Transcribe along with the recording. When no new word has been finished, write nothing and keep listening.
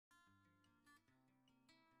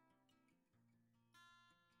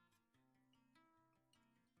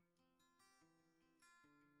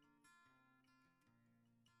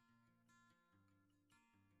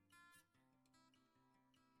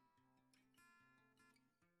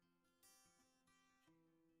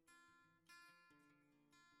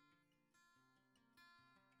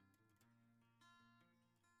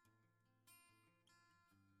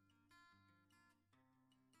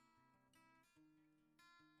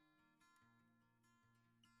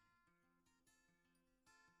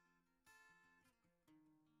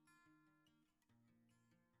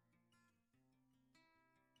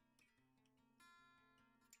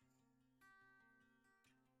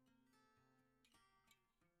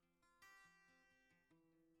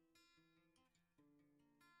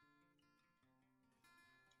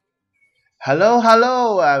Hello,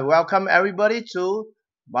 hello. Welcome everybody to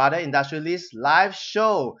Mother Industrialist Live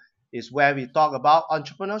Show. Is where we talk about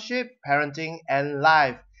entrepreneurship, parenting, and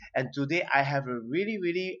life. And today I have a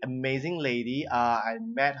really amazing lady. I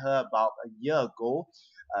met her about a year ago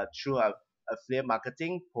through a affiliate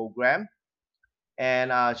marketing program,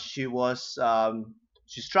 and she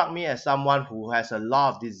struck me as someone who has a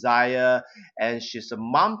lot of desire, and she's a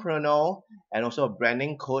mompreneur and also a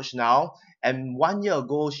branding coach now. And 1 year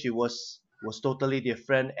ago she was totally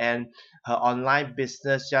different, and her online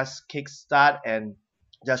business just kickstart and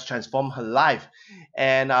just transform her life.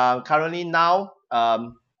 And currently now, I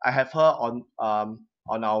have her on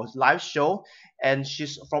our live show, and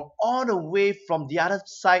she's from all the way from the other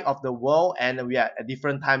side of the world, and we are at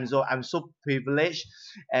different time zone. I'm so privileged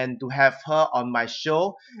and to have her on my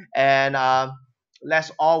show. And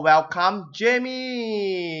let's all welcome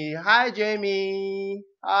Jamie. Hi, Jamie.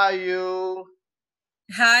 How are you?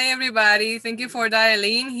 Hi, everybody. Thank you for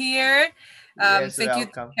dialing here. Yes, Thank you,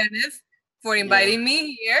 welcome. Kenneth, for Yes. inviting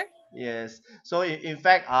me here. Yes. So in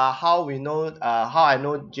fact, how I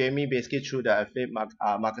know Jamie basically through the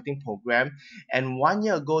marketing program, and 1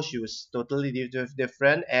 year ago she was totally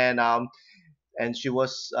different, and she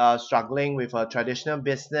was struggling with her traditional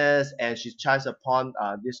business, and she chanced upon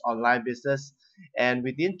this online business, and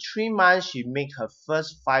within 3 months she made her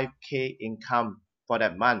first 5K income for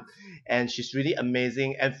that month. And she's really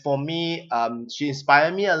amazing, and for me, she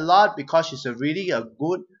inspired me a lot because she's a really a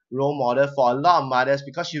good role model for a lot of mothers,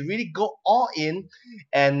 because she really go all in.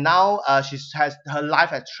 And now she's has her life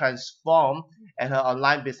has transformed, and her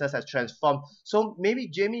online business has transformed. So maybe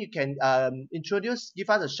Jamie, you can give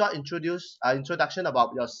us a short introduction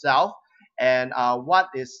about yourself, and what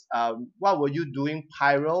were you doing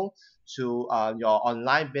Pyro to your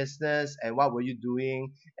online business, and what were you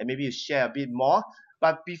doing, and maybe you share a bit more.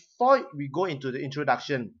 But before we go into the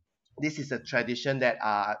introduction, this is a tradition that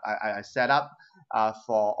I set up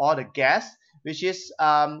for all the guests, which is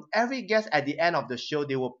every guest at the end of the show,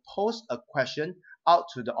 they will post a question out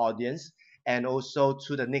to the audience and also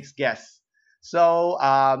to the next guest. So,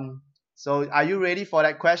 so are you ready for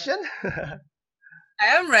that question? I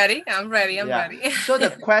am ready. I'm ready. I'm Yeah. ready. So the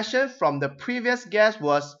question from the previous guest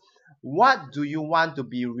was, what do you want to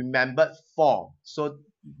be remembered for? So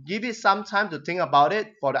give it some time to think about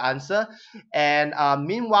it for the answer. And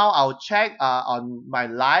meanwhile, I'll check on my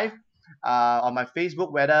live, on my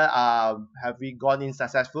Facebook, whether have we gone in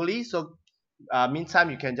successfully. So meantime,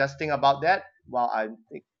 you can just think about that while I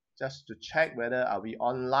think, just to check whether are we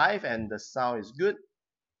on live and the sound is good.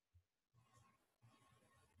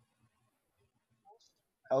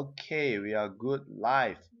 Okay, we are good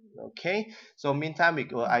live. Okay, so meantime,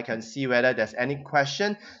 I can see whether there's any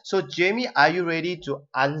question. So Jamie, are you ready to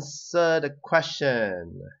answer the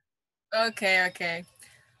question? Okay, okay.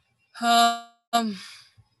 Um,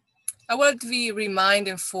 I want to be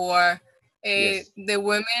reminded for Yes. the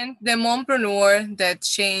women, the mompreneur that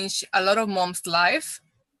changed a lot of moms' life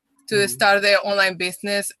to Mhm. start their online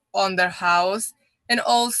business on their house, and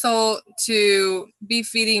also to be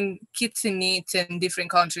feeding kids in need in different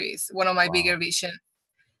countries. One of my bigger Wow. vision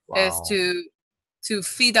is Wow. to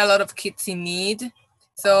feed a lot of kids in need. Wow.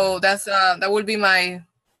 So that would be my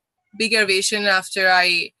bigger vision after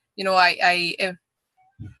I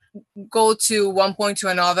go to one point to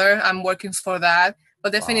another. I'm working for that,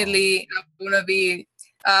 but Wow. definitely I want to be.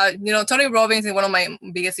 Tony Robbins is one of my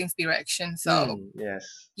biggest inspirations. So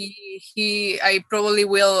Yes. I probably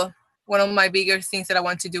will. One of my bigger things that I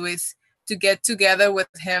want to do is to get together with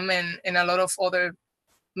him and a lot of other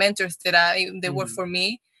mentors that they work Mhm. for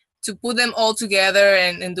me, to put them all together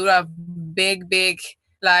and do a big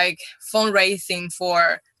like fundraising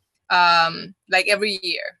for like every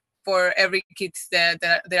year for every kids that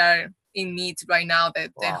are in need right now,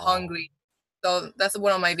 that they're Wow. hungry. So that's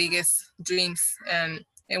one of my biggest dreams, and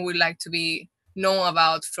would like to be known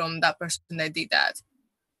about from that person that did that.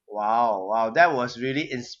 Wow, wow, that was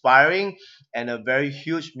really inspiring, and a very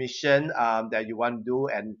huge mission that you want to do,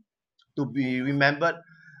 and to be remembered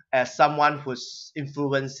as someone who's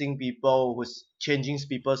influencing people, who's changing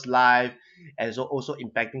people's life, and so also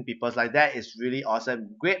impacting people's life. That is really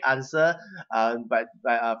awesome. Great answer, but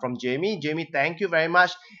from Jamie. Jamie, thank you very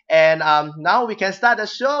much. And now we can start the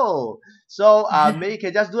show. So maybe you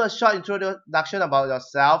can just do a short introduction about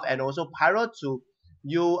yourself, and also Pyro, to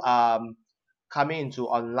you coming into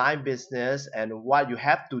online business and what you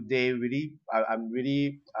have today. Really, I'm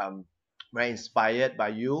really very inspired by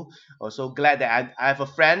you. Also glad that I have a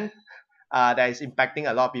friend that is impacting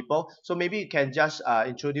a lot of people. So maybe you can just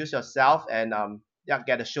introduce yourself and yeah,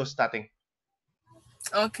 get the show starting.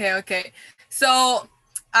 Okay, okay. So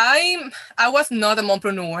I was not a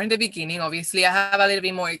mompreneur in the beginning. Obviously, I have a little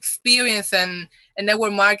bit more experience in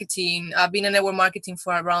network marketing. I've been in network marketing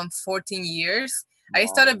for around 14 years. I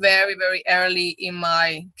Wow. started very, very early in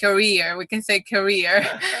my career. We can say career.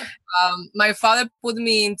 My father put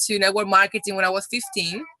me into network marketing when I was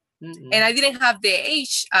 15, and Mm-mm. I didn't have the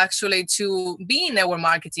age actually to be in network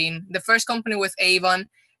marketing. The first company was Avon,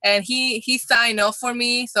 and he signed up for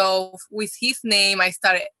me. So with his name, I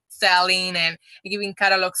started selling and giving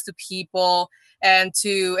catalogs to people and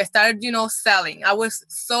to start, selling. I was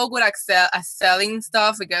so good at selling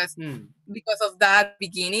stuff Mm. because of that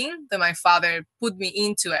beginning that my father put me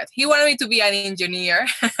into it. He wanted me to be an engineer,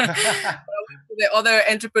 the other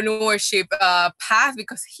entrepreneurship path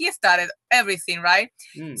because he started everything, right?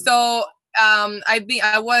 Mm. So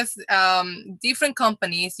I was different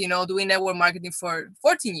companies, doing network marketing for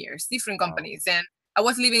 14 years, different Wow. companies, and I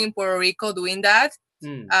was living in Puerto Rico doing that.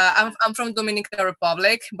 Mm. I'm from Dominican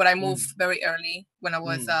Republic, but I moved Mm. very early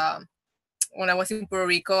Mm. when I was in Puerto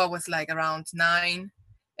Rico. I was like around 9,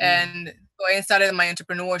 Mm. and so I started my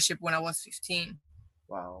entrepreneurship when I was 15.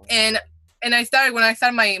 Wow. And I started when I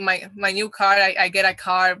started my new car. I get a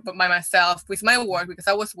car by myself with my work because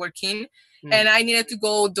I was working, and Mm. I needed to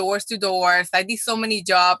go doors to doors. I did so many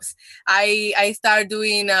jobs. I started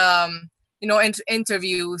doing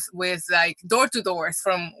interviews with like door to doors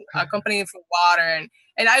from a company for water,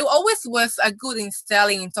 and I always was a good in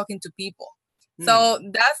selling and talking to people. Mm. So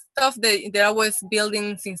that's stuff that I was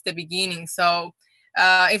building since the beginning. So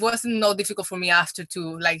it wasn't no difficult for me after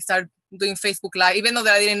to like start doing Facebook Live, even though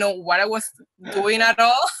that I didn't know what I was doing at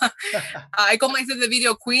all. I call myself the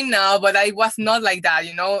video queen now, but I was not like that.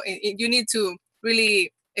 You need to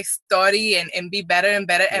really study and be better and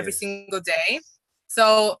better every Yes. single day.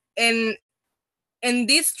 So in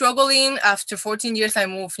this struggling after 14 years, I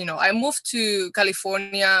moved to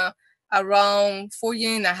California around 4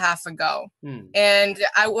 years and a half ago. Mm. And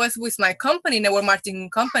I was with my company, network marketing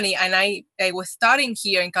company, and I was starting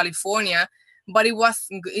here in California, but it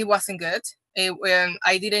wasn't good.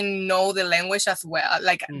 I didn't know the language as well.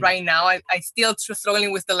 Like Mm. right now, I still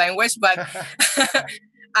struggling with the language, but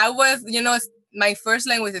I was, my first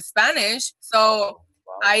language is Spanish. So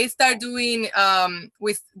Oh, wow. I started doing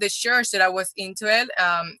with the shirts that I was into it.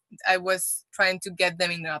 I was trying to get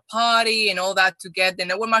them in a party and all that to get the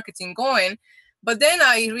network marketing going. But then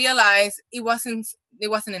I realized it wasn't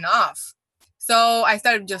enough. So I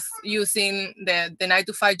started just using the 9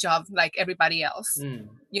 to 5 job like everybody else. Mm.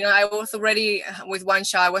 I was already with one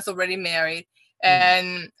child. I was already married, Mm.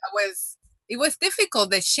 and it was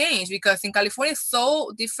difficult the change because in California it's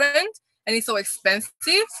so different and it's so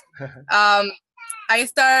expensive. Um, I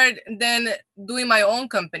started then doing my own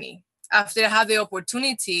company. After I had the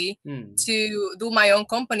opportunity Mm. to do my own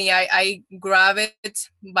company, I grab it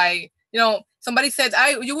by, somebody said,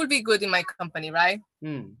 you will be good in my company, right?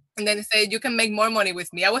 Mm. And then they said, you can make more money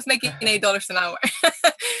with me. I was making $8 an hour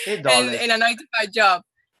Eight and dollars. in a 9 to 5 job.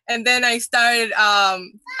 And then I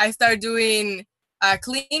started doing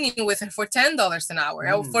cleaning with her for $10 an hour.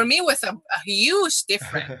 For Mm. me, it was a huge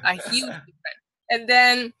difference, a huge difference. And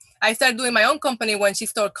then I started doing my own company when she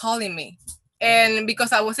started calling me. And Oh.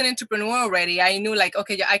 because I was an entrepreneur already, I knew like,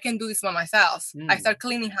 okay, yeah, I can do this by myself. I Mm. started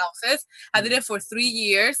cleaning houses. I did Mm. it for 3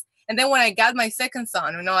 years. And then when I got my second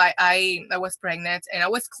son, I was pregnant and I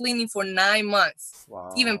was cleaning for 9 months,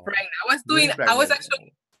 even Wow. pregnant. During pregnant.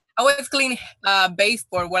 I was cleaning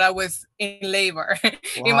baseboard while I was in labor. Wow.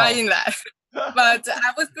 Imagine that. But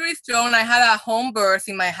I was very strong. I had a home birth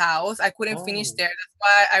in my house. I couldn't finish Oh. there. That's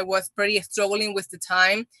why I was pretty struggling with the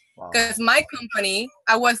time. Wow. Because my company,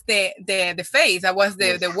 I was the face. I was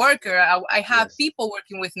the Yes. worker. I had Yes. people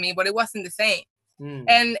working with me, but it wasn't the same.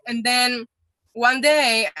 Mm. And then one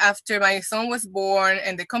day after my son was born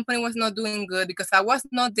and the company was not doing good because I was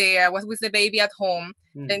not there, I was with the baby at home.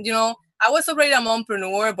 Mm. And I was already a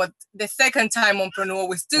mompreneur, but the second time mompreneur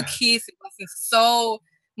with 2 kids, it wasn't so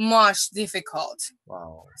much difficult.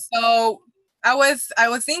 Wow. So I was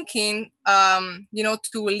thinking,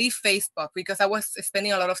 to leave Facebook because I was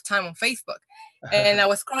spending a lot of time on Facebook, and I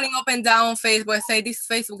was scrolling up and down Facebook. I say this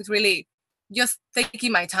Facebook is really just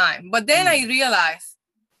taking my time. But then I Mm. realized,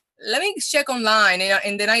 let me check online,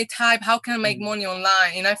 and then I type how can I make Mm. money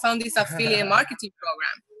online, and I found this affiliate marketing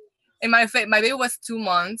program. And my baby was 2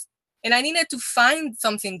 months, and I needed to find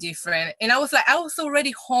something different. And I was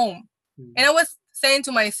already home, and Mm. I was saying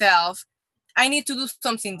to myself, I need to do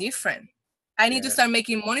something different. I need to Yeah. start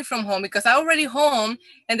making money from home because I'm already home,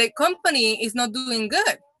 and the company is not doing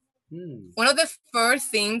good. Mm. One of the first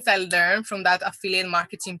things I learned from that affiliate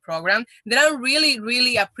marketing program that I really,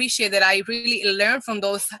 really appreciate, that I really learned from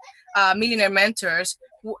those millionaire mentors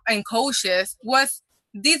and coaches, was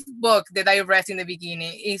this book that I read in the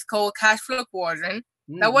beginning is called Cash Flow Quadrant.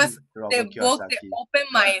 That was the Robert book that Kiyosaki. opened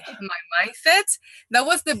my mindset. That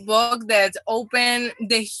was the book that opened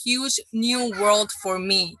the huge new world for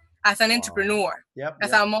me as an Wow. entrepreneur, Yep,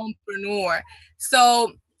 as yep. a mompreneur.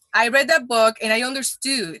 So I read that book and I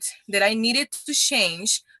understood that I needed to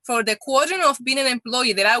change for the quadrant of being an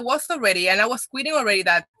employee that I was already, and I was quitting already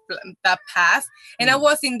that path, and I Mm,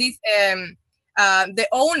 was in this the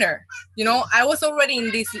owner. yes. I was already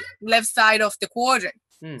in this left side of the quadrant.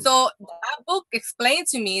 Mm, So that book explained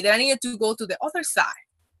to me that I needed to go to the other side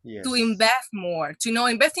to yes. invest more, to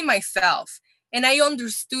invest in myself. And I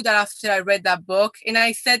understood that after I read that book, and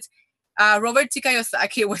I said, Robert T.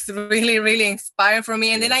 Kiyosaki was really, really inspiring for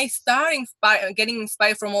me. And then I Yes. started getting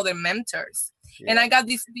inspired from other mentors. And Yeah. I got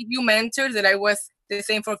these few mentors that I was the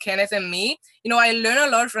same for Kenneth and me. I learned a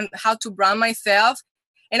lot from how to brand myself,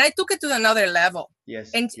 and I took it to another level.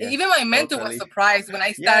 Yes. And Yes. even my mentor was Totally. surprised Yeah.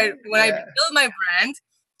 when I Yeah. built my brand.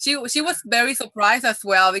 She was very surprised as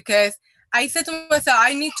well, because I said to myself,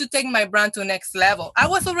 I need to take my brand to the next level. I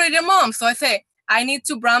was already a mom, so I say I need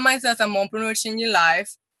to brand myself as a mompreneur changing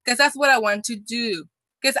life, because that's what I want to do.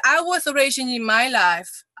 Because I was already changing my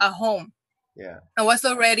life at home. Yeah. I was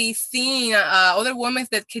already seeing other women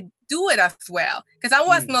that could do it as well. Because I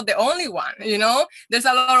was Mm, not the only one. There's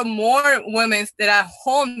a lot of more women that are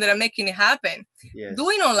home that are making it happen,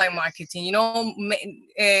 doing yes. online marketing.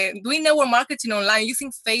 Doing network marketing online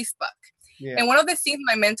using Facebook. Yeah. And one of the things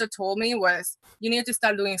my mentor told me was, you need to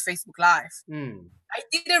start doing Facebook Live. Mm, I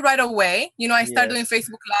did it right away. I started doing yes.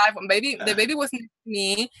 Facebook Live. The baby was next to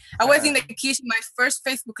me. I was in the kitchen. My first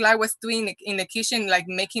Facebook Live was doing in the kitchen, like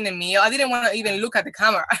making a meal. I didn't want to even look at the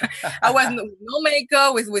camera. I was no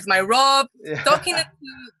makeup, with my robe, talking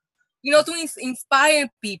Yeah. to inspire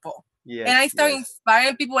people. And I Yes. started Yes.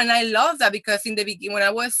 inspiring people, and I love that, because in the beginning, when I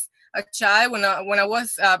was a child, when I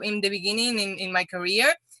was in the beginning in my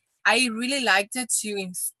career, I really liked it to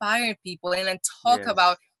inspire people and talk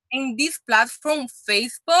about. Yes. And this platform,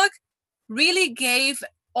 Facebook, really gave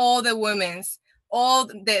all the women's, all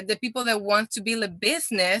the people that want to build a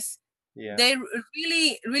business, Yeah. they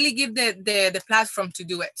really, really give the platform to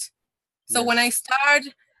do it. So when Yes. I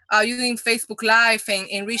started using Facebook Live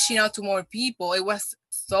and reaching out to more people, it was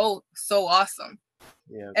so, so awesome.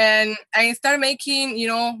 Yeah. And I started making,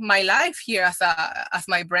 my life here as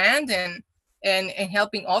my brand, and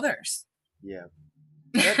helping others. Yeah.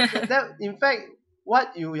 That in fact,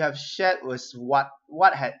 what you have shared was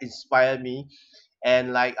what had inspired me,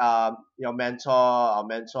 and like your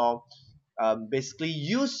mentor basically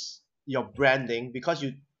use your branding because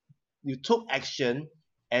you took action,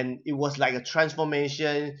 and it was like a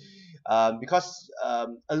transformation. Because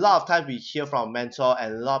a lot of times we hear from mentor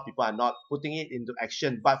and a lot of people are not putting it into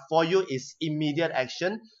action, but for you it's immediate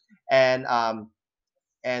action,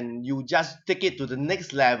 and you just take it to the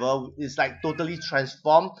next level. It's like totally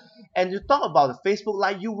transformed. And you talk about the Facebook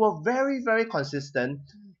Live, you were very, very consistent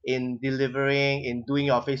in delivering, in doing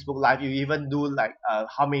your Facebook Live. You even do like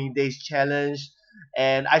how many days challenge.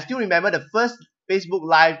 And I still remember the first Facebook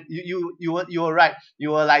Live. You were right.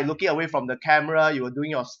 You were like looking away from the camera. You were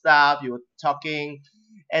doing your stuff. You were talking,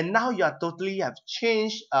 and now you are totally have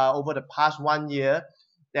changed over the past 1 year.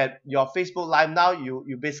 That your Facebook Live now,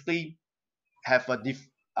 you basically have a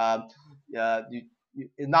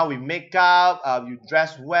now with makeup, you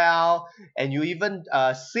dress well, and you even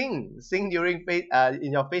sing during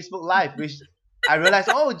in your Facebook Live, which I realized,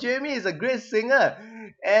 oh, Jamie is a great singer.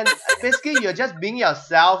 And basically you're just being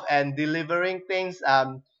yourself and delivering things,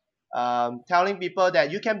 telling people that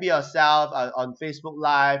you can be yourself on Facebook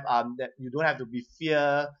Live, that you don't have to be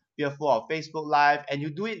fearful of Facebook Live, and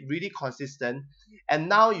you do it really consistent. And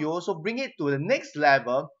now you also bring it to the next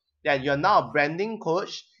level, that you're now a branding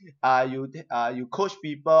coach. You coach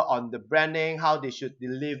people on the branding, how they should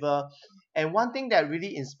deliver. And one thing that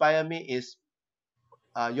really inspired me is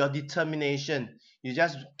your determination. You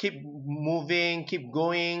just keep moving, keep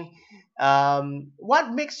going.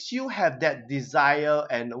 What makes you have that desire,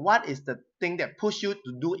 and what is the thing that push you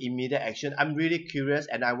to do immediate action? I'm really curious,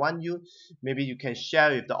 and I want you, maybe you can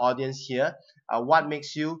share with the audience here, what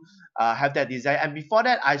makes you have that desire. And before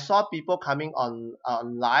that, I saw people coming on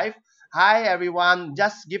live. Hi everyone,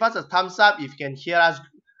 just give us a thumbs up if you can hear us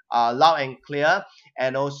loud and clear,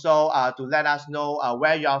 and also to let us know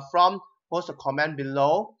where you are from. Post a comment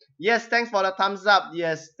below. Yes, thanks for the thumbs up.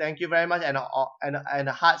 Yes, thank you very much, and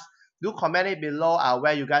hearts. Do comment it below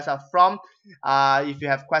where you guys are from. If you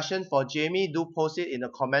have questions for Jamie, do post it in the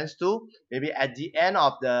comments too. Maybe at the end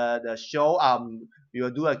of the show, we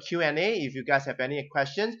will do a Q&A if you guys have any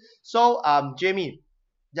questions. So Jamie,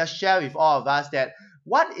 just share with all of us that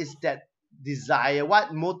what is that desire?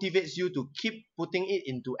 What motivates you to keep putting it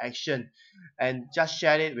into action? And just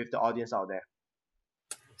share it with the audience out there.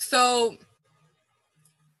 So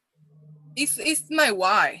it's my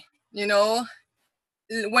why, you know.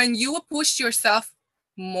 When you push yourself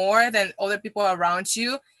more than other people around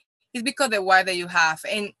you, it's because the why that you have.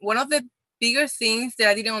 And one of the bigger things that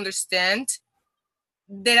I didn't understand,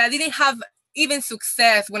 that I didn't have even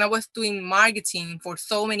success when I was doing marketing for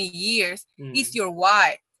so many years, is your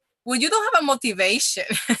why. When you don't have a motivation,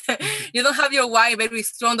 you don't have your why very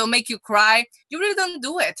strong, don't make you cry, you really don't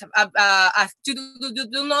do it.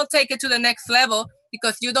 Do not take it to the next level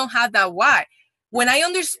because you don't have that why. When I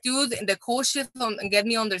understood, the coaches get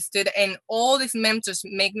me understood, and all these mentors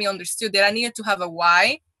make me understood that I needed to have a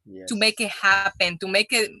why to make it happen, to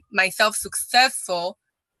make it myself successful,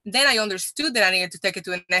 then I understood that I needed to take it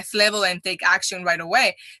to the next level and take action right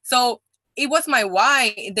away. So it was my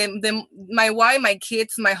why, my why, my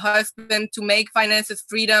kids, my husband, to make finances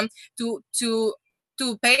freedom, to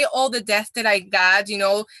pay all the debts that I got, you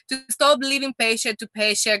know, to stop living paycheck to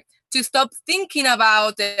paycheck, to stop thinking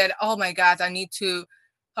about that, oh my God, I need to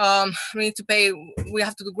we need to pay, we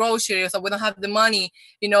have to do groceries, or we don't have the money,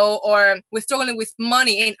 you know, or we're struggling with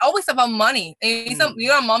money. And always about money. And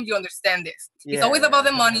you're a mom, you understand this. It's always about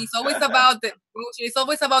the money. It's always about the groceries. It's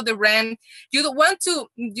always about the rent. You don't want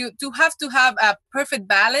to have a perfect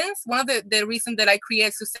balance. One of the reasons that I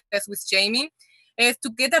create Success with Jamie is to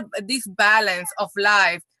get this balance of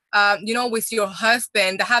life. You know, with your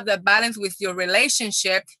husband, to have that balance with your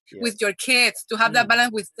relationship, with your kids, to have that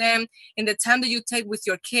balance with them, and the time that you take with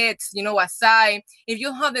your kids, you know, aside. If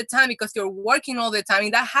you have the time because you're working all the time,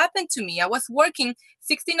 and that happened to me. I was working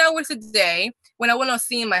 16 hours a day when I was not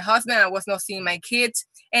seeing my husband, I was not seeing my kids,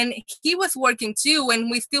 and he was working too,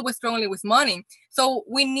 and we still were struggling with money. So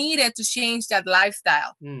we needed to change that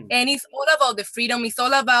lifestyle. And it's all about the freedom. It's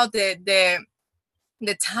all about the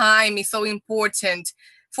time is so important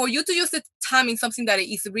for you to use the time in something that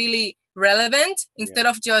is really relevant instead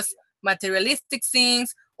of just materialistic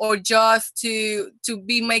things, or just to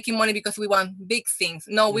be making money because we want big things.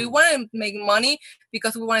 No, we want to make money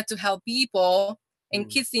because we wanted to help people and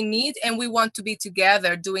kids in need, and we want to be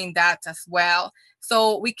together doing that as well.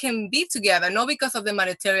 So we can be together, not because of the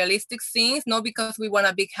materialistic things, not because we want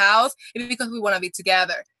a big house, it's because we want to be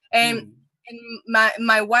together. And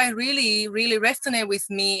my wife really resonate with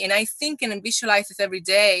me, and I think and visualize this every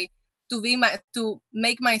day to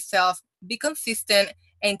make myself be consistent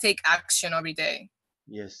and take action every day.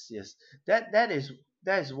 Yes. That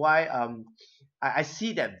is why I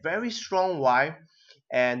see that very strong why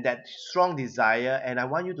and that strong desire, and I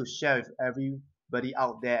want you to share with everybody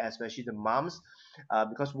out there, especially the moms,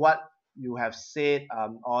 because what you have said,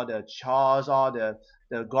 all the chores, all the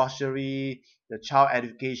grocery, the child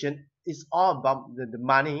education, it's all about the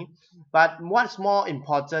money. But what's more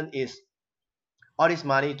important is all this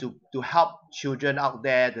money to help children out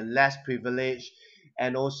there, the less privileged,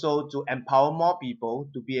 and also to empower more people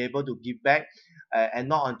to be able to give back, and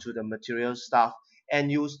not onto the material stuff. And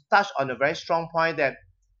you touched on a very strong point that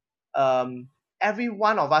every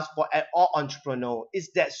one of us, for all entrepreneur, is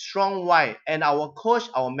that strong why, and our coach,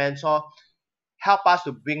 our mentor, help us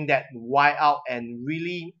to bring that why out and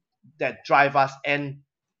really that drive us. And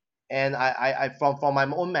I from my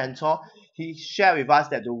own mentor, he shared with us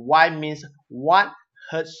that the why means what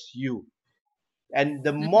hurts you, and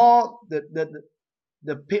the more the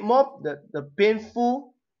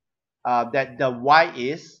painful that the why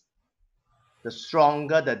is, the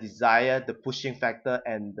stronger the desire, the pushing factor,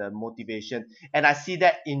 and the motivation. And I see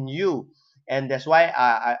that in you, and that's why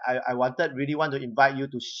I really want to invite you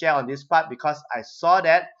to share on this part, because I saw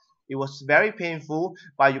that it was very painful,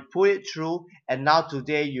 but you put it through, and now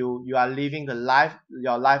today you are living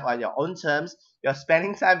your life on your own terms. You're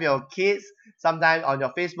spending time with your kids. Sometimes on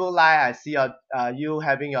your Facebook live, I see you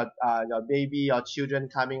having your baby, your children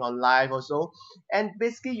coming on live also, and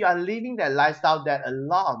basically you are living that lifestyle that a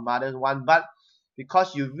lot of mothers want. But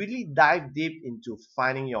because you really dive deep into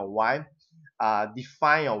finding your why,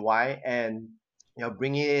 define your why, and you're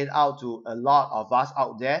bringing it out to a lot of us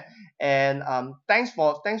out there. And thanks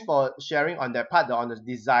for sharing on that part, on the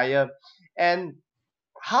desire. And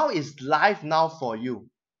how is life now for you,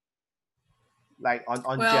 like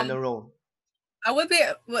on Well, general? I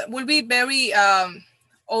would be very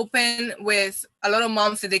open with a lot of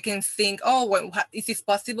moms that they can think, oh, is this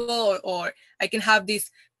possible, or I can have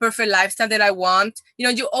this perfect lifestyle that I want. You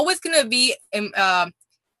know, you're always gonna be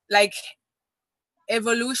like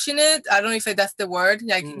evolutionate. I don't know if that's the word.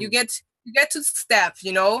 Like you get to step,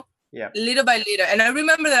 you know, Yeah. little by little. And I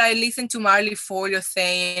remember that I listened to Marley Folio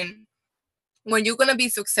saying, when you're gonna be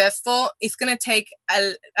successful, it's gonna take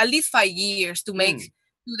at least 5 years to make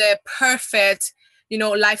the perfect,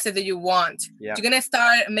 lifestyle that you want. Yeah. You're gonna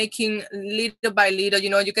start making little by little.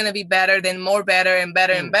 You're gonna be better, then more better, and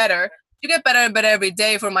better and better. You get better and better every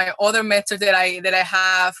day. For my other mentor that I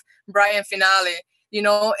have, Brian Finale,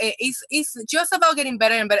 it's just about getting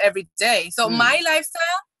better and better every day. So my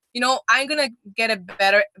lifestyle, I'm gonna get it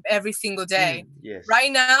better every single day. Yes.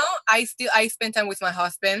 Right now, I spend time with my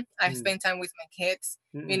husband. I spend time with my kids.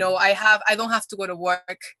 I don't have to go to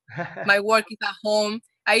work. My work is at home.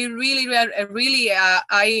 I really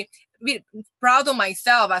proud of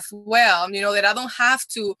myself as well. That I don't have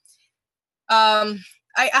to.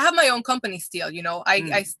 I have my own company still.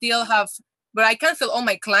 I still have, but I cancel all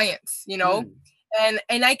my clients.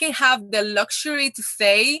 And I can have the luxury to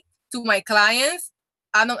say to my clients,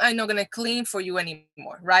 I'm not gonna clean for you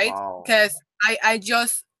anymore, right? Because I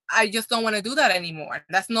just don't want to do that anymore.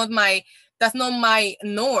 That's not my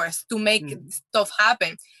north to make stuff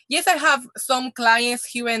happen. Yes, I have some clients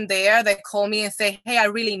here and there that call me and say, hey, I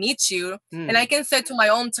really need you. And I can say to my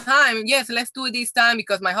own time, yes, let's do it this time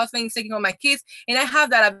because my husband is taking care of my kids. And I have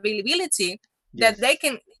that availability that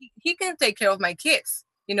he can take care of my kids,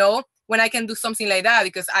 when I can do something like that,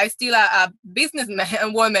 because I still a businessman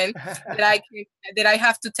and woman that I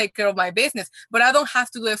have to take care of my business, but I don't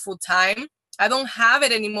have to do it full time. I don't have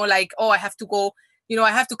it anymore. Like, I have to go,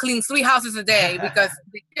 I have to clean 3 houses a day because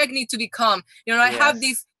the check need to become, I have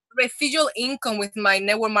this residual income with my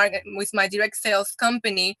network market, with my direct sales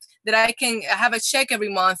company, that I can have a check every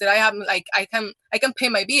month, that I have, like, I can pay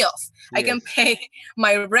my bills. I can pay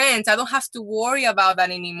my rent. I don't have to worry about that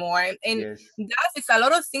anymore. And that is a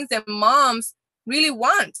lot of things that moms really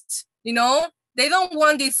want, They don't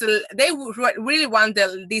want this. They really want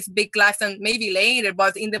this big life, and maybe later.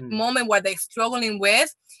 But in the moment what they're struggling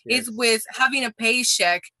with is with having a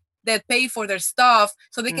paycheck that pay for their stuff,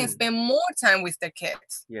 so they can spend more time with their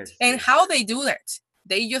kids. And how they do that?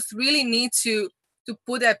 They just really need to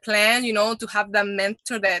put a plan, to have that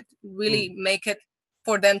mentor that really make it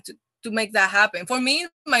for them to make that happen. For me,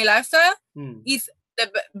 my lifestyle is the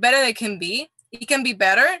better it can be. It can be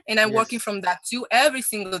better, and I'm working from that too every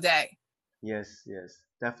single day. Yes,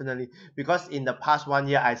 definitely. Because in the past 1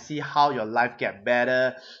 year, I see how your life get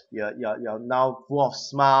better. You're now full of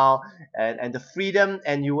smile and the freedom.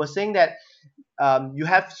 And you were saying that you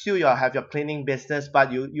have your cleaning business,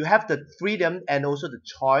 but you have the freedom and also the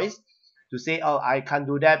choice to say, oh, I can't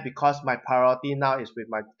do that because my priority now is with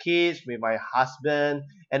my kids, with my husband,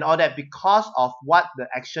 and all that, because of what the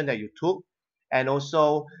action that you took, and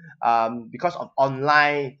also because of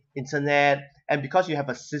online internet, and because you have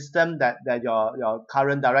a system that your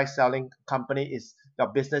current direct selling company is your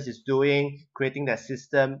business is doing, creating that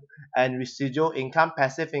system, and residual income,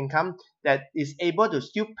 passive income, that is able to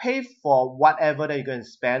still pay for whatever that you're going to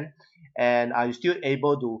spend, and are you still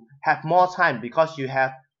able to have more time because you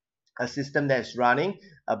have a system that is running,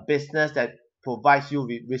 a business that provides you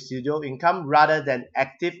with residual income rather than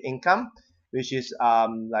active income, which is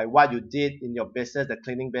like what you did in your business, the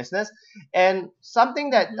cleaning business. And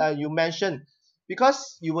something that you mentioned,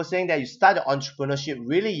 because you were saying that you started entrepreneurship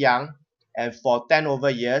really young and for 10 over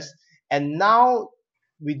years, and now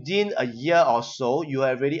within a year or so, you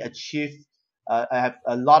have already achieved have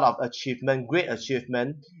a lot of achievement, great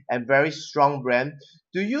achievement, and very strong brand.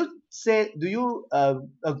 Do you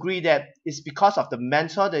agree that it's because of the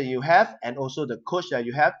mentor that you have and also the coach that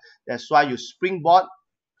you have, that's why you springboard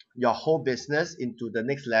your whole business into the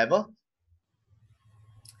next level?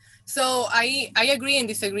 So I agree and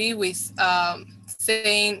disagree with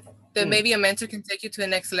saying that maybe a mentor can take you to the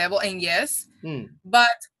next level, and yes, but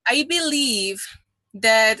I believe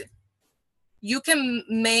that you can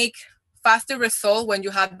make faster result when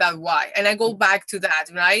you have that why. And I go back to that,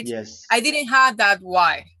 right? Yes. I didn't have that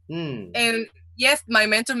why. And yes,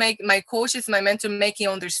 my coach is my mentor, making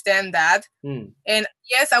understand that. And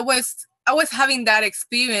yes, I was having that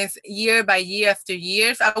experience year by year after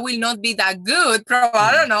years. I will not be that good, probably,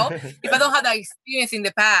 I don't know, if I don't have that experience in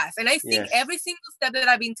the past. And I think every single step that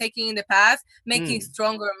I've been taking in the past, making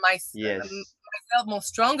stronger myself more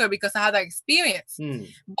stronger because I had that experience.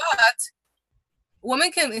 But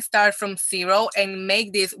women can start from zero and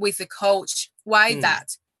make this with a coach. Why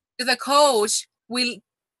that? Because a coach will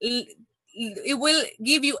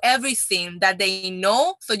give you everything that they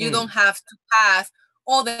know, so you don't have to pass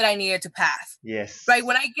all that I needed to pass. Yes. Right.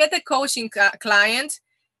 When I get a coaching client,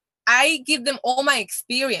 I give them all my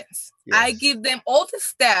experience. I give them all the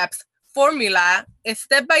steps, formula,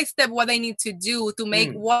 step by step, what I need to do to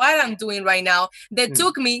make what I'm doing right now that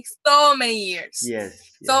took me so many years.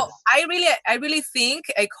 So I really think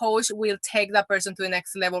a coach will take that person to the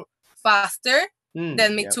next level faster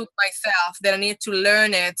than me Yep. took myself, that I need to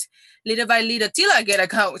learn it little by little till I get a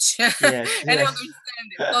coach Yes. and Yes. understand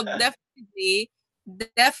it. So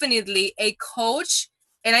definitely a coach.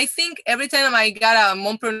 And I think every time I got a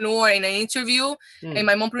mompreneur in an interview, in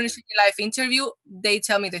my Mompreneurship Life interview, they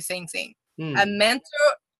tell me the same thing. A mentor,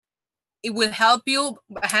 it will help you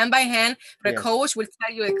hand by hand, but a Yes. coach will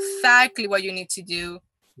tell you exactly what you need to do,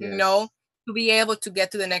 you know, to be able to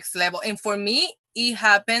get to the next level. And for me, it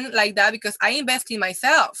happened like that because I invest in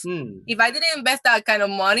myself. If I didn't invest that kind of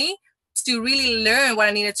money to really learn what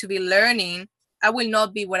I needed to be learning, I will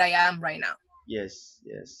not be what I am right now. Yes.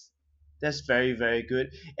 Yes. That's very, very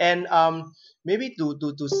good. And maybe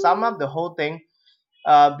to sum up the whole thing,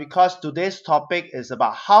 because today's topic is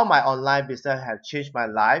about how my online business has changed my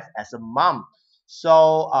life as a mom.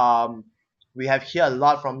 So we have heard a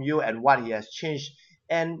lot from you and what it has changed.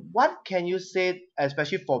 And what can you say,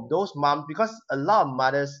 especially for those moms, because a lot of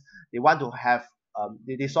mothers, they want to have,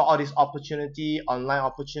 they saw all this opportunity, online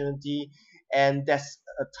opportunity, and there's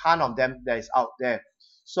a ton of them that is out there.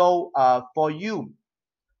 So for you,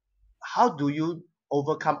 how do you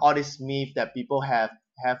overcome all this myth that people have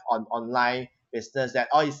on online business, that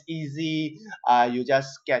oh, it's easy, you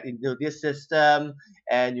just get into this system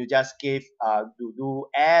and you just give do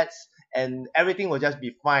ads and everything will just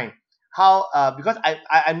be fine? How because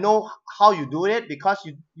I know how you do it, because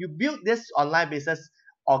you build this online business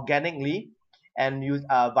organically, and you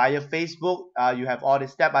via Facebook, you have all the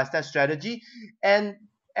step-by-step strategy, and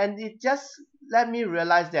it just let me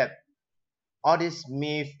realize that all this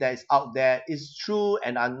myth that is out there is true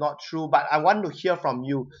and are not true. But I want to hear from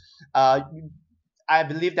you. I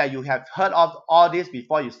believe that you have heard of all this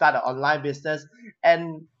before you start an online business,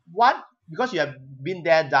 and what, because you have been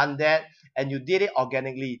there, done that, and you did it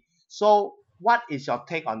organically. So what is your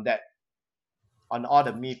take on that, on all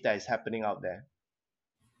the myth that is happening out there?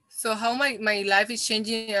 So how my life is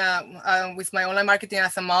changing with my online marketing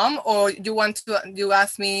as a mom, or you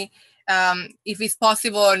ask me if it's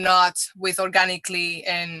possible or not with organically,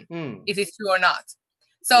 and if it's true or not.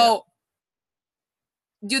 So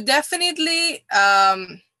you definitely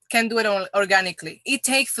can do it organically. It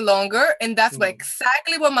takes longer, and that's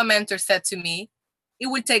exactly what my mentor said to me. It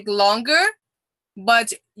will take longer,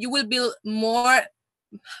 but you will build more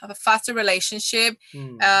of a faster relationship.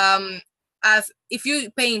 As if you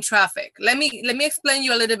pay in traffic. Let me explain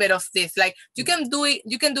you a little bit of this. Like you can do it,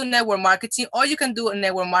 you can do network marketing, or you can do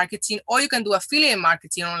network marketing, or you can do affiliate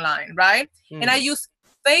marketing online, right? And I use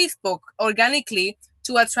Facebook organically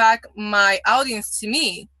to attract my audience to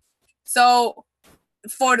me. So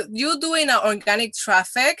for you doing an organic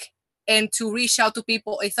traffic and to reach out to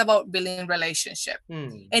people, it's about building relationship.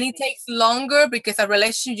 And it takes longer because a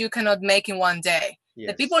relationship you cannot make in one day.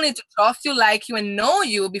 The people need to trust you, like you, and know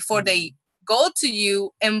you before they go to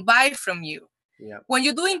you and buy from you. When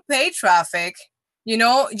you're doing paid traffic, you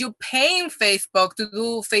know, you're paying Facebook to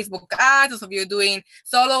do Facebook ads, or if you're doing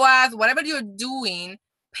solo ads, whatever you're doing,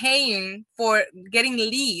 paying for getting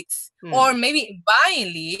leads or maybe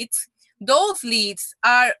buying leads. Those leads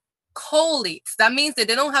are cold leads. That means that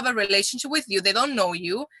they don't have a relationship with you. They don't know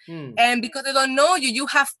you. And because they don't know you, you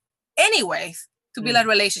have anyways to build a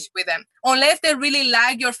relationship with them. Unless they really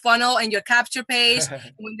like your funnel and your capture page.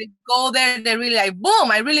 When they go there, they're really like,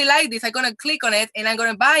 boom, I really like this. I'm going to click on it and I'm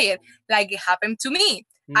going to buy it. Like it happened to me.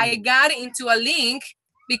 I got into a link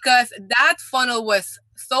because that funnel was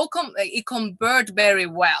so, it convert very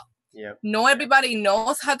well. Not everybody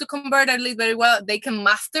knows how to convert a lead very well. They can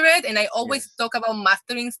master it. And I always talk about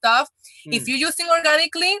mastering stuff. If you're using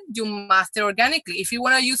organically, you master organically. If you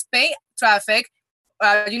want to use paid traffic,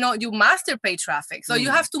 you know, you master paid traffic. So you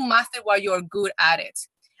have to master what you're good at it.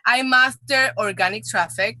 I master organic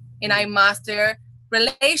traffic and I master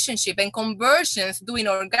relationship and conversions doing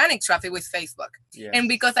organic traffic with Facebook. And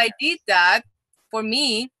because I did that, for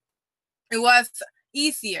me, it was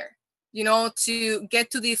easier, you know, to get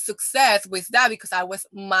to this success with that because I was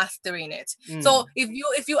mastering it. So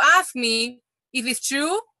if you ask me if it's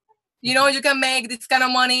true, you know, you can make this kind of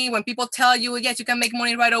money when people tell you, yes, you can make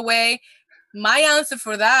money right away. My answer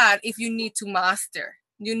for that, if you need to master,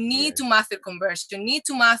 you need to master conversion. You need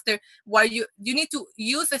to master what you need to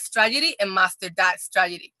use a strategy and master that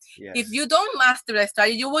strategy. If you don't master that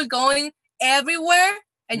strategy, you will go in everywhere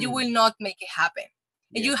and you will not make it happen.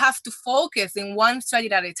 And you have to focus in one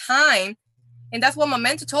strategy at a time. And that's what my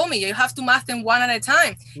mentor told me. You have to master one at a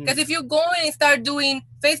time. Because if you go and start doing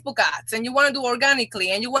Facebook ads and you want to do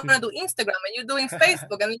organically and you want to do Instagram and you're doing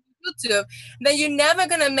Facebook and YouTube, then you're never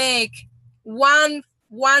going to make one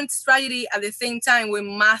strategy at the same time. We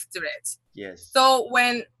master it. So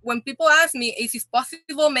when people ask me, is it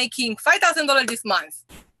possible making $5,000 this month?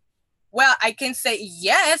 Well, I can say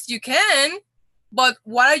yes, you can, but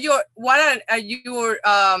what do you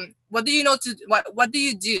know what do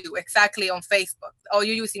you do exactly on Facebook? Or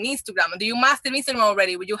you using Instagram? Do you master Instagram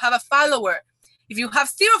already? Will you have a follower? If you have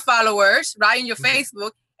 0 followers, right, in your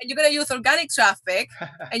Facebook, and you're gonna use organic traffic,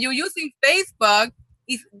 and you're using Facebook,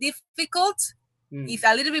 it's difficult. It's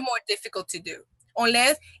a little bit more difficult to do,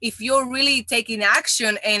 unless if you're really taking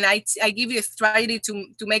action, and I give you a strategy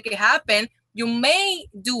to make it happen. You may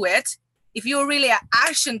do it if you're really an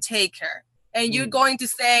action taker, and you're going to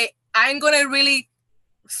say, I'm gonna really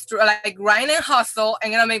like grind and hustle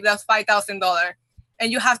and gonna make that $5,000,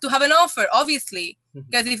 and you have to have an offer, obviously,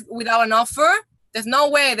 because if without an offer, there's no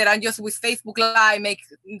way that I just with Facebook Live make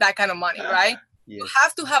that kind of money, right? Yes. You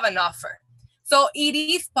have to have an offer. So it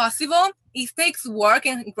is possible. It takes work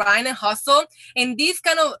and grind and hustle, and these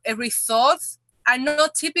kind of results are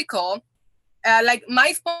not typical. Like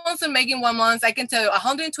my sponsor making 1 month, I can tell you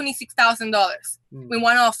 $126,000 with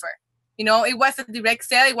one offer. You know, it was a direct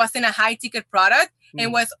sale. It wasn't a high ticket product.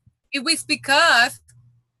 And it was because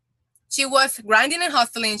she was grinding and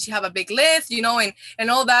hustling. She have a big list, you know,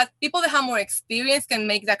 and all that. People that have more experience can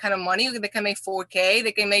make that kind of money. They can make 4K.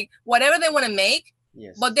 They can make whatever they want to make.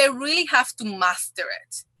 Yes. But they really have to master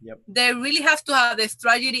it. Yep. They really have to have the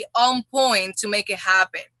strategy on point to make it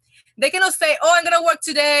happen. They cannot say, oh, I'm going to work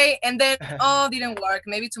today, and then, oh, didn't work,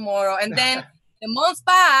 maybe tomorrow. And then the months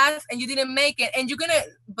pass and you didn't make it. And you're going to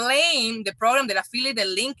blame the program, the affiliate, the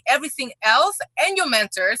link, everything else, and your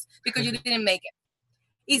mentors because you didn't make it.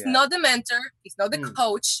 It's not the mentor. It's not the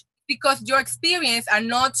coach, because your experience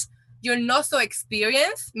you're not so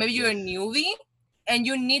experienced. Maybe you're a newbie and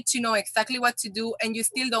you need to know exactly what to do. And you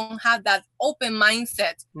still don't have that open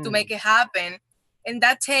mindset to make it happen. And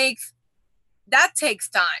that takes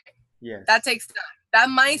time. Yes. That takes time. That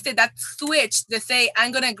mindset, that switch to say,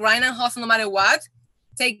 I'm going to grind and hustle no matter what,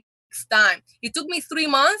 takes time. It took me 3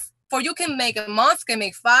 months. For you can make a month, can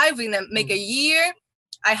make 5, make a year.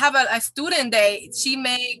 I have a student that she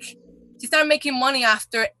started making money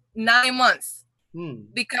after 9 months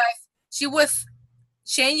because she was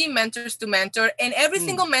changing mentors to mentor, and every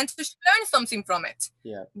single mentor, she learned something from it.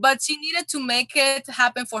 Yeah. But she needed to make it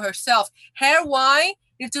happen for herself. Her why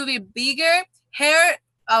needed to be bigger. Her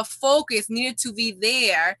focus needed to be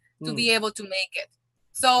there to be able to make it.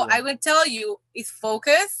 So I will tell you, it's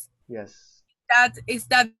focus. Yes. That is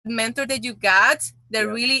that mentor that you got that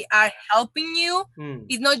really are helping you.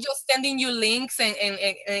 It's not just sending you links and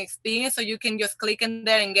experience so you can just click in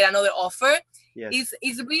there and get another offer. Yes.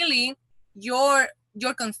 It's really you're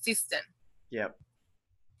consistent. Yep.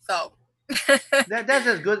 So that's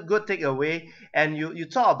a good takeaway. And you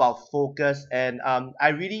talk about focus, and I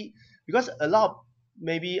really, because a lot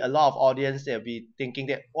of audience, they'll be thinking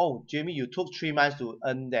that, oh, Jamie, you took 3 months to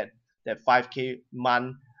earn that 5K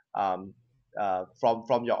month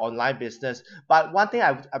from your online business. But one thing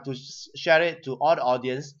I have to share it to all the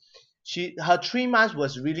audience, her 3 months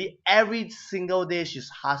was really every single day she's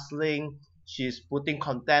hustling, she's putting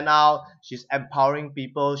content out, she's empowering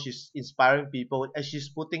people, she's inspiring people, and she's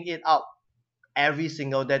putting it out every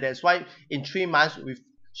single day. That's why in 3 months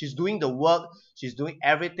she's doing the work, she's doing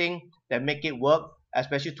everything that make it work,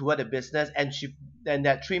 especially toward the business. And then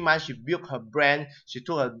that 3 months she built her brand, she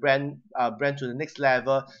took her brand to the next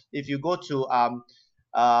level. If you go to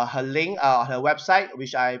her link, her website,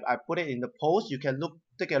 which I put it in the post, you can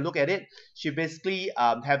take a look at it. She basically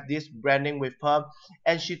have this branding with her,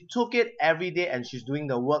 and she took it every day, and she's doing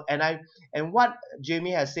the work. And what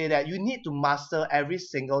Jamie has said, that you need to master every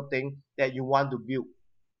single thing that you want to build.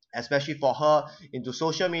 Especially for her into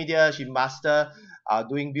social media, she master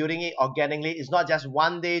building it organically. It's not just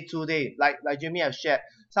 1 day, 2 days, like Jamie has shared.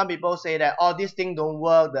 Some people say that, oh, this thing don't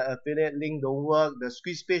work, the affiliate link don't work, the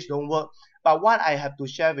squeeze page don't work. But what I have to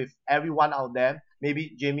share with everyone out there,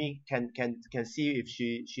 maybe Jamie can see if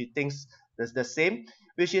she thinks the same,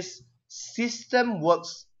 which is system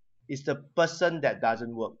works is the person that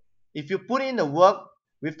doesn't work. If you put in the work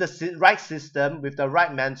with the right system, with the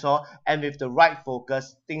right mentor, and with the right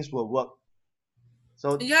focus, things will work.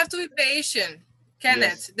 So you have to be patient,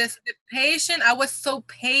 Kenneth. Yes. The patient. I was so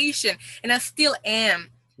patient, and I still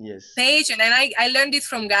am. Yes. Patient, and I learned this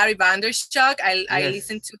from Gary Vaynerchuk. I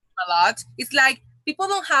listen to him a lot. It's like people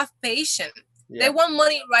don't have patience. Yeah. They want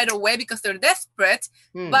money right away because they're desperate.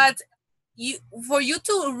 But for you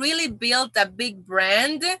to really build a big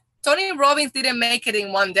brand, Tony Robbins didn't make it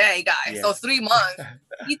in 1 day, guys. Yes. So 3 months.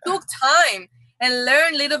 He took time and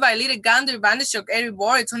learned little by little. Gary Vaynerchuk, Eric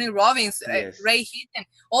Worre, Tony Robbins, Ray Heaton.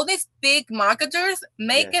 All these big marketers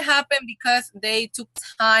make it happen because they took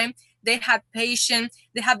time. They had patience.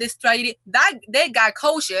 They had this strategy. That they got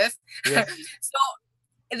coaches. Yes. So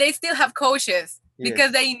they still have coaches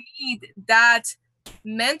because they need that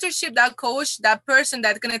mentorship, that coach, that person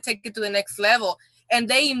that's gonna take it to the next level, and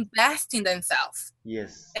they invest in themselves.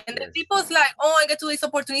 Yes. And then people's like, oh, I get to this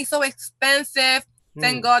opportunity, so expensive.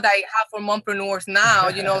 Thank Hmm. God I have for mompreneurs now,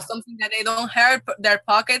 something that they don't hurt their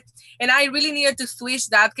pocket. And I really needed to switch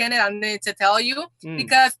that, Kenneth. I need to tell you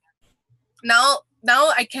because now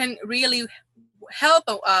I can really help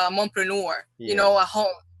a mompreneur, at home.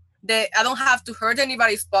 I don't have to hurt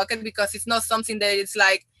anybody's pocket because it's not something that it's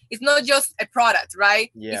like, it's not just a product, right?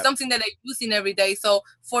 It's something that I use in every day. So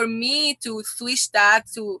for me to switch that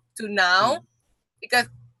to now, because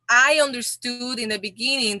I understood in the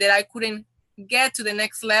beginning that I couldn't get to the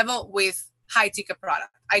next level with high ticket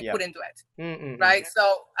product. I couldn't do it, right? So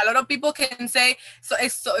a lot of people can say, so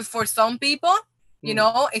for some people,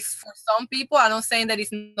 it's for some people. I'm not saying that it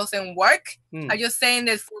doesn't work. I'm just saying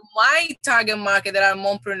that for my target market that are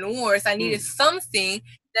mompreneurs, I needed something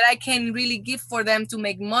that I can really give for them to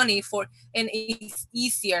make money for, and it's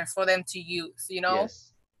easier for them to use, Yes.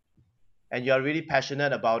 And you're really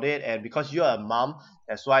passionate about it, and because you're a mom,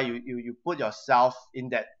 that's why you put yourself in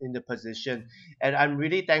the position. And I'm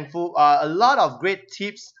really thankful. A lot of great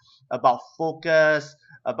tips about focus,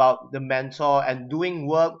 about the mentor and doing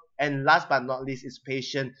work, and last but not least is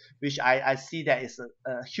patience, which I see that is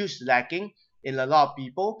a huge lacking in a lot of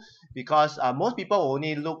people, because most people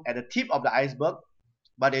only look at the tip of the iceberg,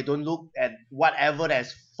 but they don't look at whatever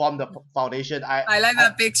that's formed the foundation. I like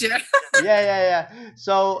that picture. Yeah.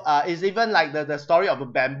 So it's even like the story of a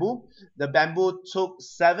bamboo. The bamboo took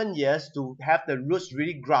 7 years to have the roots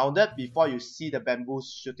really grounded before you see the bamboo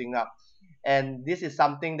shooting up. And this is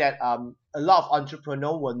something that a lot of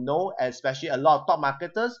entrepreneurs will know, especially a lot of top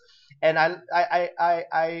marketers. And I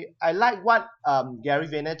like what Gary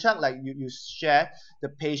Vaynerchuk, like you share the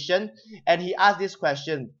patient, and he asked this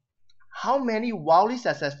question: how many wildly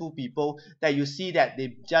successful people that you see that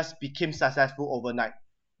they just became successful overnight?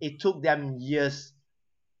 It took them years.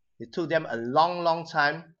 It took them a long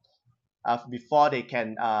time before they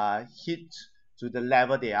can hit to the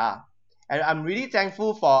level they are. And I'm really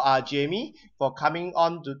thankful for Jamie for coming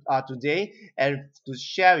on today and to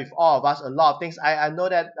share with all of us a lot of things. I know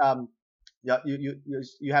that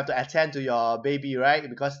you have to attend to your baby, right?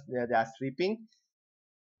 Because they are sleeping.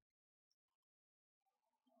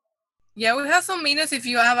 Yeah, we have some minutes if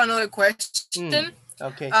you have another question.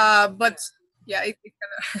 Okay. But yeah,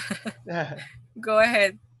 go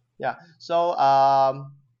ahead. Yeah. So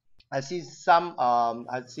I see some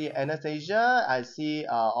I see Anastasia, I see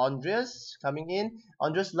Andres coming in.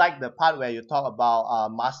 Andres like the part where you talk about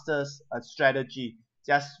masters strategy.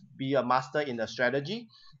 Just be a master in the strategy,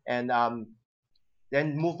 and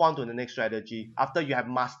then move on to the next strategy after you have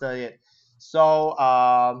mastered it. So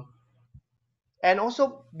and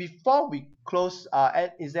also before we close,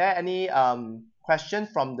 is there any question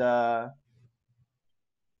from the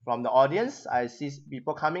audience? I see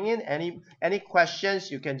people coming in. Any questions,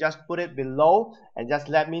 you can just put it below and just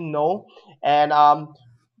let me know. And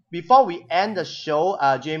before we end the show,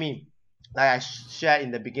 Jamie, like I shared in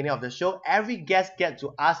the beginning of the show, every guest get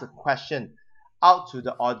to ask a question out to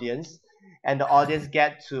the audience, and the audience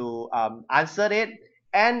get to answer it,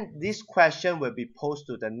 and this question will be posed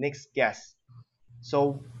to the next guest.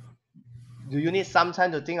 So do you need some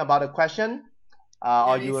time to think about a question,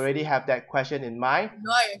 or you already have that question in mind?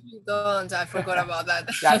 No, I don't. I forgot about that.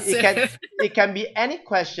 Yeah, it can be any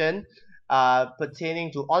question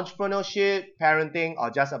pertaining to entrepreneurship, parenting,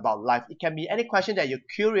 or just about life. It can be any question that you're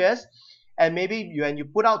curious, and maybe when you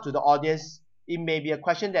put out to the audience, it may be a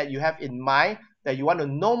question that you have in mind that you want to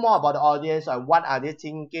know more about the audience, or what are they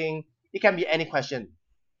thinking. It can be any question.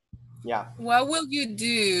 Yeah. What will you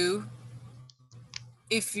do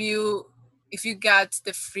if you got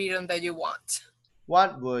the freedom that you want?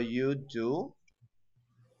 What will you do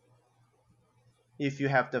if you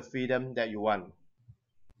have the freedom that you want?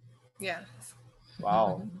 Yeah.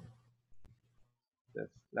 Wow.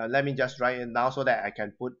 Now let me just write it down so that I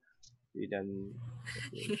can put freedom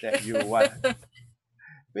that you want,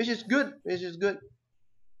 which is good. Which is good.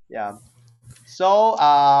 Yeah. So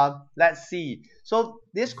let's see. So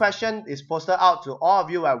this question is posted out to all of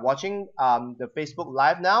you who are watching the Facebook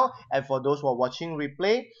Live now, and for those who are watching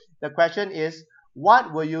replay, the question is,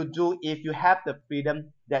 what will you do if you have the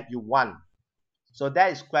freedom that you want? So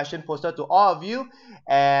that is question posted to all of you,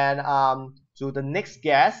 and to the next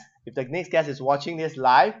guest, if the next guest is watching this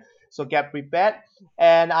live, so get prepared.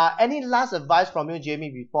 And any last advice from you,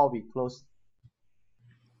 Jamie, before we close?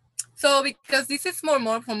 So because this is more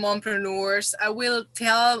for mompreneurs, I will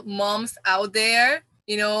tell moms out there,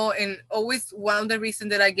 and always one of the reasons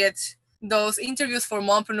that I get those interviews for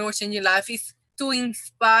mompreneurs changing life is to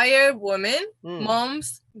inspire women, Mm. moms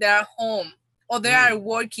that are home or they are Mm.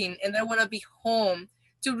 working and they want to be home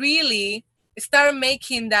to really start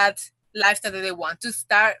making that lifestyle that they want, to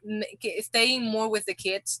start staying more with the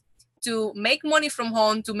kids, to make money from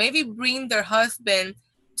home, to maybe bring their husband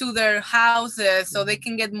to their houses so they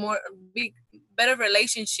can get more big better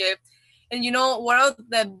relationship. And one of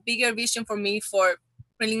the bigger vision for me for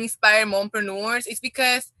really inspire mompreneurs is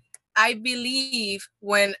because I believe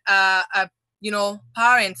when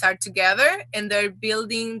parents are together and they're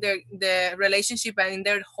building their relationship and in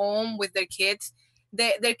their home with their kids,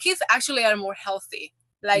 their kids actually are more healthy,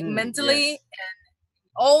 like Mm. mentally, Yes.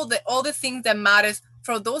 all the things that matters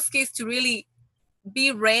for those kids to really be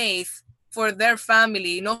raised for their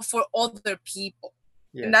family, not for other people.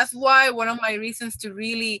 And that's Yes. why one of my reasons to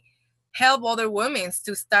really help other women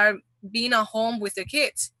to start being at home with their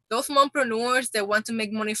kids. Those mompreneurs that want to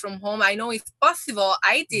make money from home, I know it's possible.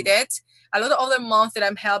 I did Mm. it. A lot of other moms that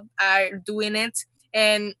I'm helped are doing it.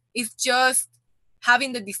 And it's just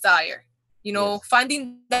having the desire, Yes. finding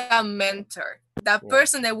that mentor, that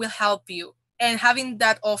person Yes. that will help you, and having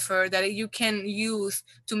that offer that you can use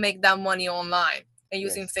to make that money online and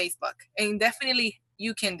using Yes. Facebook. And definitely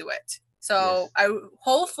you can do it. So Yes.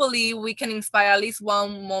 hopefully we can inspire at least one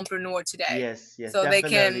mompreneur today Yes. Yes. so they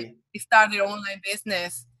can Definitely. start their online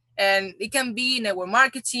business. And it can be network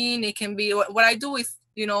marketing. It can be what I do is,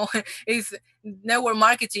 is network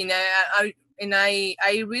marketing. And I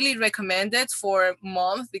really recommend it for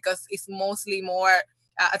moms because it's mostly more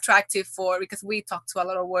attractive for, because we talk to a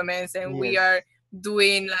lot of women and we Yes. are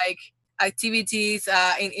doing like activities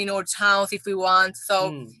in our towns if we want. So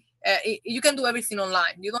Mm. you can do everything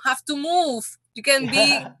online. You don't have to move. You can be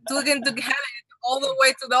talking to all the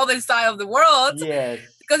way to the other side of the world Yes.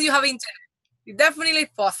 because you have internet. It's definitely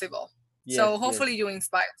possible. So Yes. Yes. hopefully you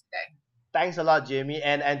inspire today. Thanks a lot, Jamie.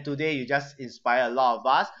 And today you just inspire a lot of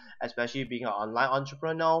us, especially being an online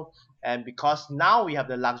entrepreneur. And because now we have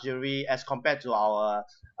the luxury as compared to our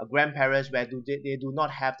grandparents where they do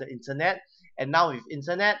not have the internet. And now with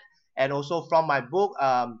internet, and also from my book,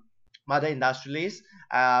 Mother Industrialist,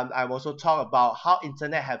 I've also talked about how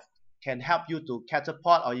internet have can help you to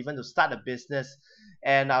catapult or even to start a business.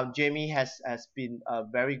 And Jamie has been a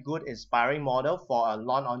very good inspiring model for a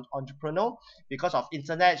non-entrepreneur. Because of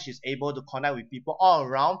internet, she's able to connect with people all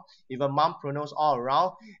around, even mompreneurs all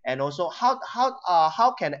around. And also, how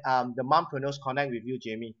can the mompreneurs connect with you,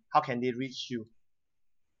 Jamie? How can they reach you?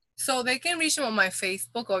 So they can reach me on my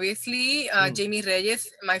Facebook, obviously, Mm. Jamie Reyes,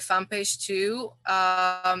 my fan page too.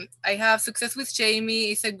 I have Success with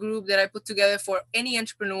Jamie. It's a group that I put together for any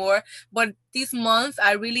entrepreneur. But this month,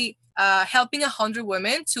 I really helping 100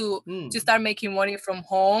 women to Mm. start making money from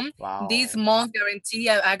home. This Wow. month, guarantee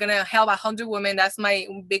I'm gonna help 100 women. That's my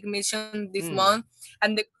big mission this Mm. month.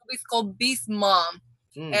 And the group is called Beast Mom.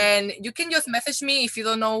 Mm. And you can just message me if you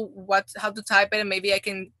don't know how to type it, and maybe I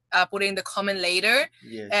can put it in the comment later.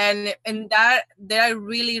 Yes. And that they are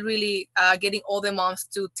really getting all the moms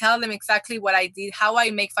to tell them exactly what I did, how I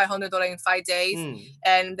make $500 in 5 days, Mm.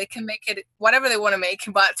 and they can make it whatever they want to make.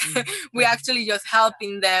 But we actually just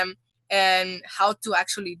helping them and how to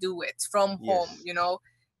actually do it from home. Yes.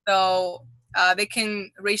 So they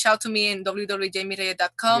can reach out to me in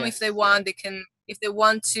www.jamiereyes.com if they Yes. Yes. want. They can, if they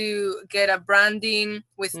want to get a branding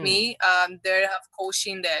with Mm. me. They have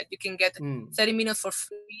coaching that you can get Mm. 30 minutes for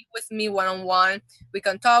free with me one-on-one. We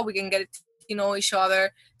can talk, we can get to know each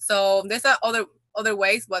other. So there's other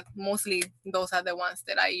ways, but mostly those are the ones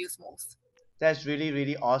that I use most. That's really,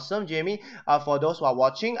 really awesome, Jamie. For those who are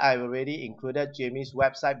watching, I've already included Jamie's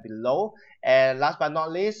website below. And last but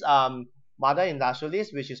not least, Mother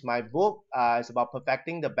Industrialist, which is my book. It's about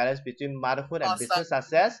perfecting the balance between motherhood and Awesome. business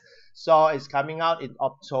success. So it's coming out in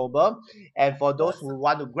October. And for those who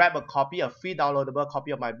want to grab a copy, a free downloadable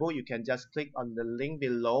copy of my book, you can just click on the link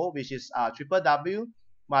below, which is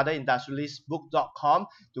www.motherindustrialistbook.com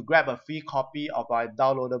to grab a free copy of my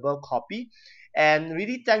downloadable copy. And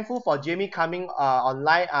really thankful for Jamie coming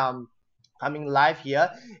online, coming live here.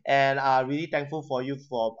 And really thankful for you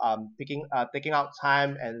for taking out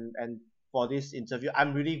time and for this interview.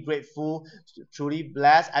 I'm really grateful, truly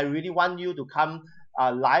blessed. I really want you to come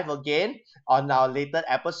live again on our later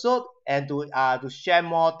episode and to share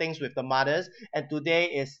more things with the mothers. And today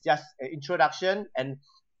is just an introduction, and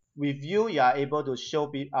with you, you are able to show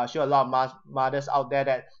a lot of mothers out there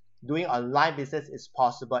that doing online business is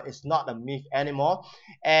possible. It's not a myth anymore.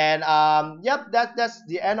 And yep, that's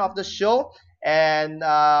the end of the show. And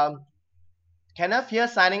Kenneth here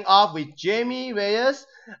signing off with Jamie Reyes.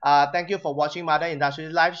 Thank you for watching Mother Industry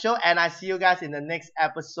Live Show, and I see you guys in the next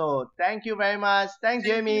episode. Thank you very much. Thanks, Thank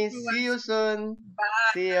you Jamie. for See you watching. soon. Bye.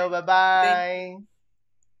 See you. Thank Bye-bye. you.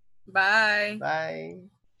 Bye.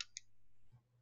 Bye.